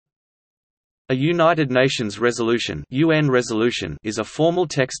A United Nations resolution (UN resolution) is a formal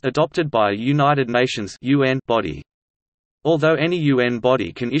text adopted by a United Nations (UN) body. Although any UN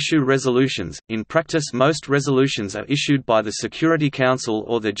body can issue resolutions, in practice most resolutions are issued by the Security Council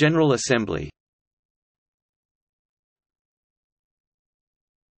or the General Assembly.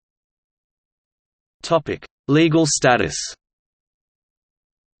 Topic: Legal status.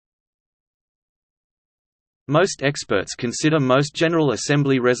 Most experts consider most General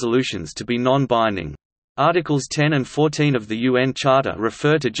Assembly resolutions to be non-binding. Articles 10 and 14 of the UN Charter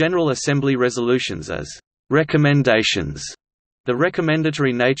refer to General Assembly resolutions as recommendations. The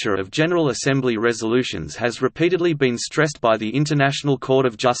recommendatory nature of General Assembly resolutions has repeatedly been stressed by the International Court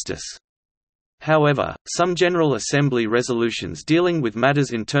of Justice. However, some General Assembly resolutions dealing with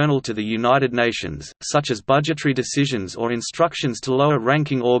matters internal to the United Nations, such as budgetary decisions or instructions to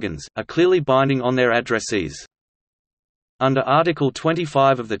lower-ranking organs, are clearly binding on their addressees. Under Article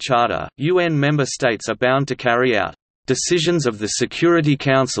 25 of the Charter, UN member states are bound to carry out decisions of the Security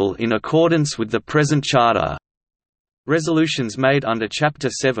Council in accordance with the present Charter. Resolutions made under Chapter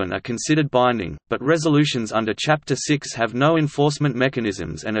 7 are considered binding, but resolutions under Chapter 6 have no enforcement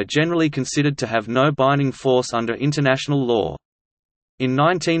mechanisms and are generally considered to have no binding force under international law. In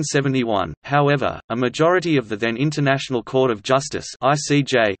 1971, however, a majority of the then International Court of Justice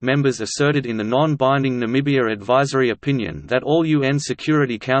 (ICJ) members asserted in the non-binding Namibia Advisory Opinion that all UN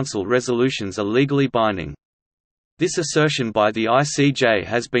Security Council resolutions are legally binding. This assertion by the ICJ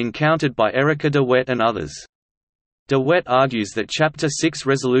has been countered by Erica de Wet and others. De Wet argues that Chapter 6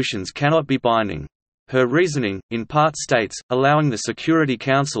 resolutions cannot be binding. Her reasoning, in part states, allowing the Security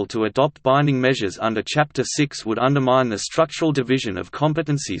Council to adopt binding measures under Chapter 6 would undermine the structural division of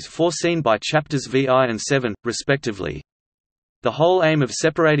competencies foreseen by Chapters VI and 7, respectively. The whole aim of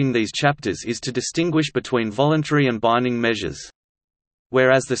separating these chapters is to distinguish between voluntary and binding measures.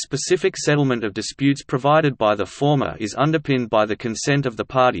 Whereas the specific settlement of disputes provided by the former is underpinned by the consent of the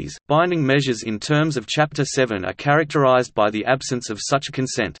parties, binding measures in terms of Chapter 7 are characterized by the absence of such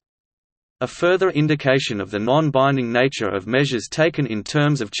consent. A further indication of the non-binding nature of measures taken in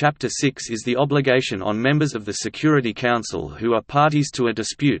terms of Chapter 6 is the obligation on members of the Security Council who are parties to a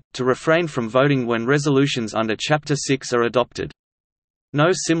dispute, to refrain from voting when resolutions under Chapter 6 are adopted. No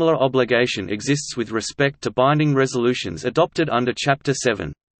similar obligation exists with respect to binding resolutions adopted under Chapter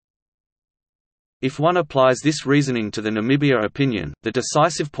 7. If one applies this reasoning to the Namibia opinion, the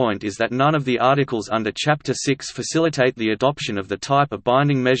decisive point is that none of the articles under Chapter 6 facilitate the adoption of the type of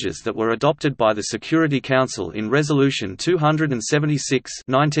binding measures that were adopted by the Security Council in Resolution 276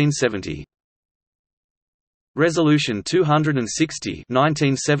 (1970). Resolution 260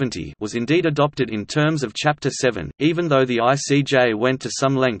 (1970) was indeed adopted in terms of Chapter 7, even though the ICJ went to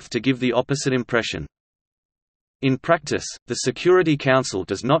some length to give the opposite impression. In practice, the Security Council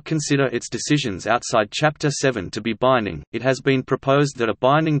does not consider its decisions outside Chapter 7 to be binding. It has been proposed that a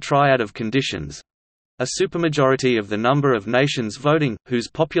binding triad of conditions, a supermajority of the number of nations voting, whose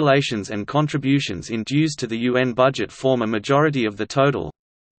populations and contributions in dues to the UN budget form a majority of the total,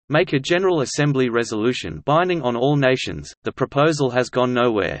 make a General Assembly resolution binding on all nations. The proposal has gone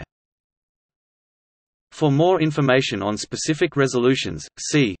nowhere. For more information on specific resolutions,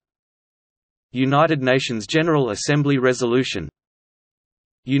 see United Nations General Assembly Resolution,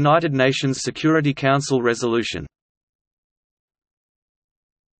 United Nations Security Council Resolution.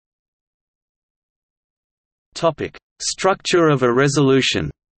 Topic: Structure of a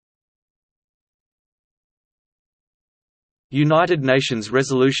resolution. United Nations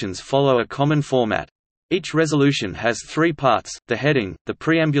resolutions follow a common format. Each resolution has three parts: the heading, the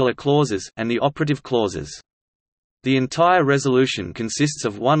preambular clauses, and the operative clauses. The entire resolution consists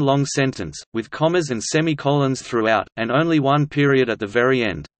of one long sentence, with commas and semicolons throughout, and only one period at the very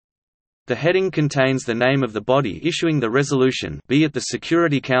end. The heading contains the name of the body issuing the resolution, be it the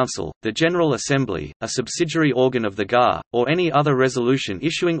Security Council, the General Assembly, a subsidiary organ of the GAR, or any other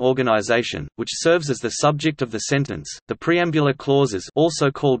resolution-issuing organization, which serves as the subject of the sentence. The preambular clauses, also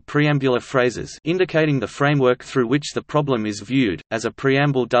called preambular phrases, indicating the framework through which the problem is viewed, as a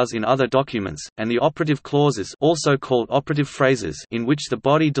preamble does in other documents, and the operative clauses, also called operative phrases, in which the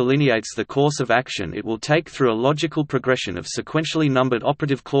body delineates the course of action it will take through a logical progression of sequentially numbered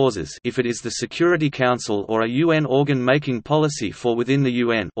operative clauses if it is the Security Council or a UN organ making policy for within the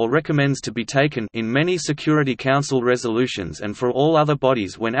UN, or recommends to be taken in many Security Council resolutions and for all other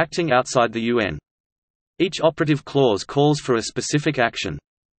bodies when acting outside the UN. Each operative clause calls for a specific action.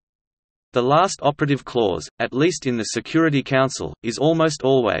 The last operative clause, at least in the Security Council, is almost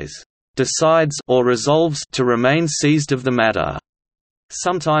always decides or resolves to remain seized of the matter,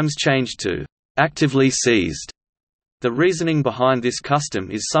 sometimes changed to actively seized. The reasoning behind this custom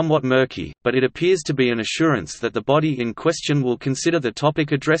is somewhat murky, but it appears to be an assurance that the body in question will consider the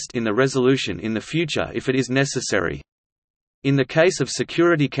topic addressed in the resolution in the future if it is necessary. In the case of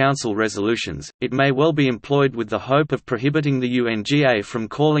Security Council resolutions, it may well be employed with the hope of prohibiting the UNGA from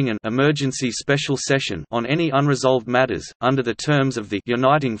calling an emergency special session on any unresolved matters, under the terms of the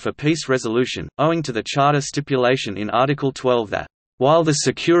Uniting for Peace resolution, owing to the Charter stipulation in Article 12 that while the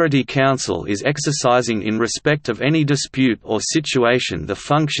Security Council is exercising in respect of any dispute or situation the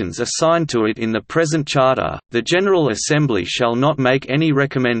functions assigned to it in the present Charter, the General Assembly shall not make any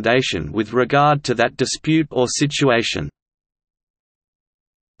recommendation with regard to that dispute or situation.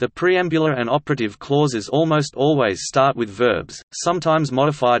 The preambular and operative clauses almost always start with verbs, sometimes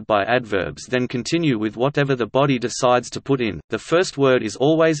modified by adverbs, then continue with whatever the body decides to put in. The first word is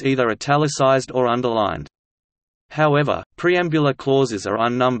always either italicized or underlined. However, preambular clauses are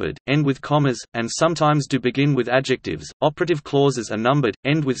unnumbered, end with commas, and sometimes do begin with adjectives. Operative clauses are numbered,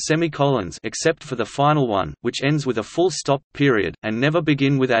 end with semicolons except for the final one, which ends with a full stop, period, and never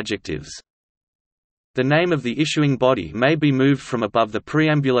begin with adjectives. The name of the issuing body may be moved from above the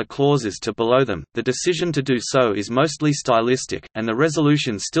preambular clauses to below them. The decision to do so is mostly stylistic, and the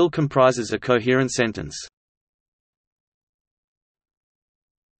resolution still comprises a coherent sentence.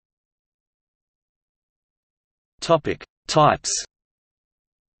 Types.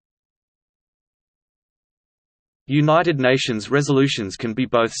 United Nations resolutions can be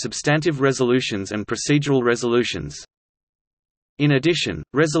both substantive resolutions and procedural resolutions. In addition,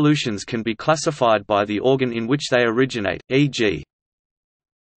 resolutions can be classified by the organ in which they originate, e.g.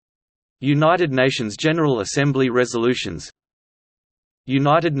 United Nations General Assembly resolutions,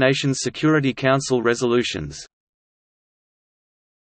 United Nations Security Council resolutions.